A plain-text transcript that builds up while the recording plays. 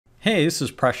Hey, this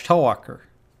is Presh Talwalkar.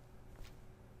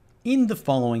 In the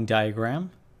following diagram,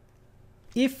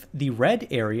 if the red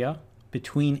area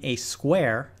between a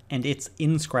square and its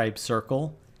inscribed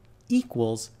circle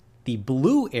equals the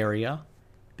blue area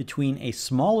between a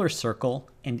smaller circle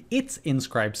and its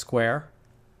inscribed square,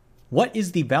 what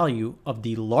is the value of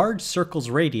the large circle's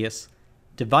radius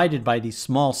divided by the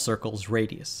small circle's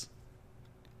radius?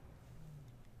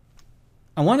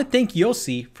 I want to thank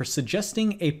Yossi for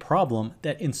suggesting a problem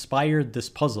that inspired this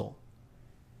puzzle.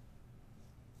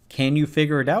 Can you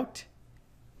figure it out?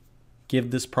 Give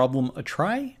this problem a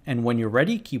try, and when you're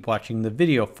ready, keep watching the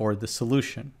video for the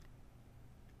solution.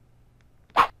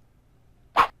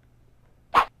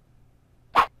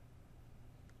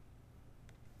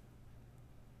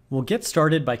 We'll get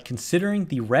started by considering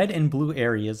the red and blue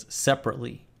areas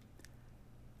separately.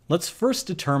 Let's first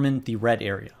determine the red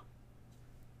area.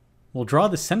 We'll draw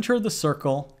the center of the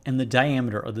circle and the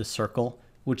diameter of the circle,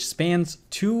 which spans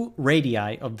two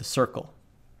radii of the circle.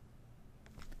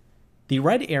 The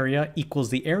red area equals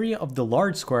the area of the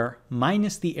large square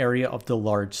minus the area of the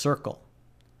large circle.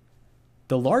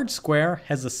 The large square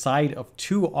has a side of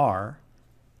 2r,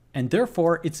 and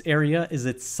therefore its area is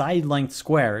its side length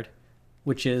squared,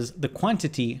 which is the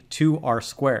quantity 2r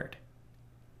squared.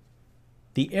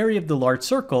 The area of the large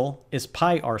circle is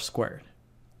pi r squared.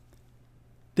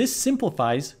 This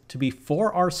simplifies to be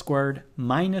 4r squared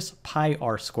minus pi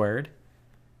r squared,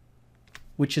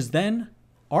 which is then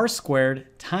r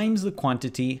squared times the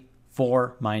quantity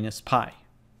 4 minus pi.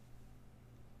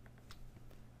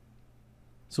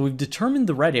 So we've determined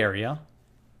the red area.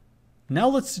 Now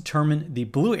let's determine the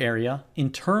blue area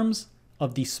in terms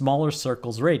of the smaller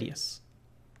circle's radius.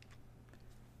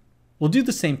 We'll do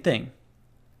the same thing.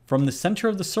 From the center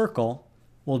of the circle,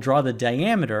 we'll draw the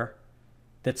diameter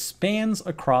that spans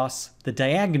across the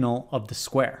diagonal of the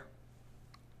square.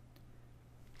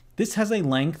 This has a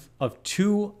length of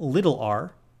 2 little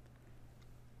r.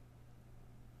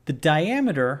 The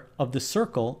diameter of the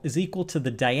circle is equal to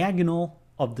the diagonal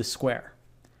of the square.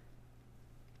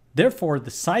 Therefore,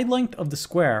 the side length of the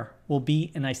square will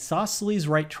be an isosceles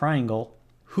right triangle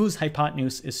whose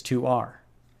hypotenuse is 2r.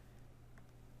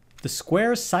 The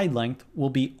square's side length will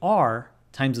be r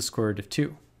times the square root of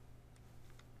 2.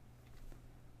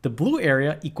 The blue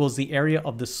area equals the area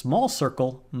of the small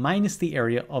circle minus the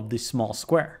area of the small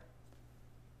square.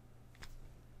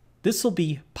 This will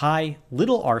be pi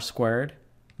little r squared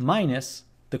minus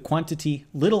the quantity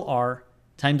little r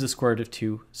times the square root of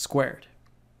 2 squared.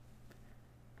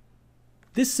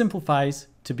 This simplifies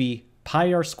to be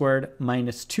pi r squared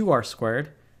minus 2r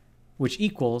squared, which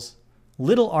equals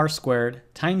little r squared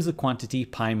times the quantity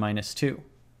pi minus 2.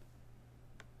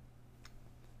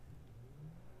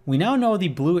 We now know the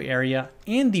blue area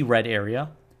and the red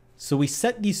area, so we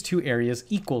set these two areas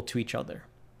equal to each other.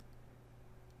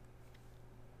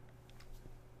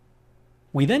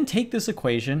 We then take this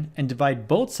equation and divide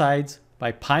both sides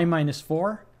by pi minus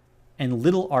 4 and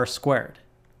little r squared.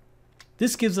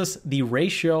 This gives us the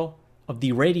ratio of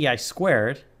the radii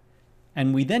squared,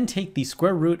 and we then take the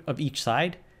square root of each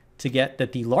side to get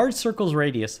that the large circle's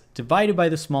radius divided by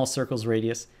the small circle's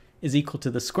radius is equal to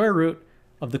the square root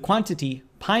of the quantity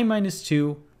pi minus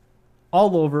 2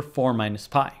 all over 4 minus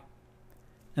pi.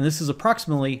 And this is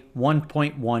approximately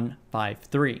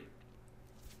 1.153.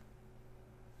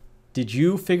 Did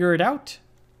you figure it out?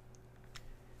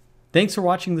 Thanks for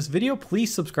watching this video.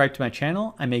 Please subscribe to my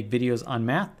channel. I make videos on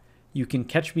math. You can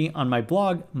catch me on my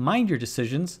blog, Mind Your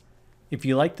Decisions. If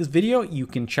you like this video, you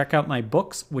can check out my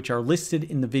books, which are listed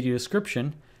in the video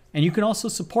description, and you can also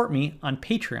support me on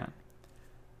Patreon.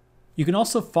 You can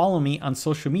also follow me on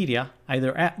social media,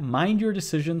 either at Mind Your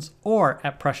Decisions or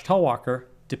at Presh Talwalkar,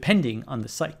 depending on the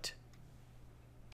site.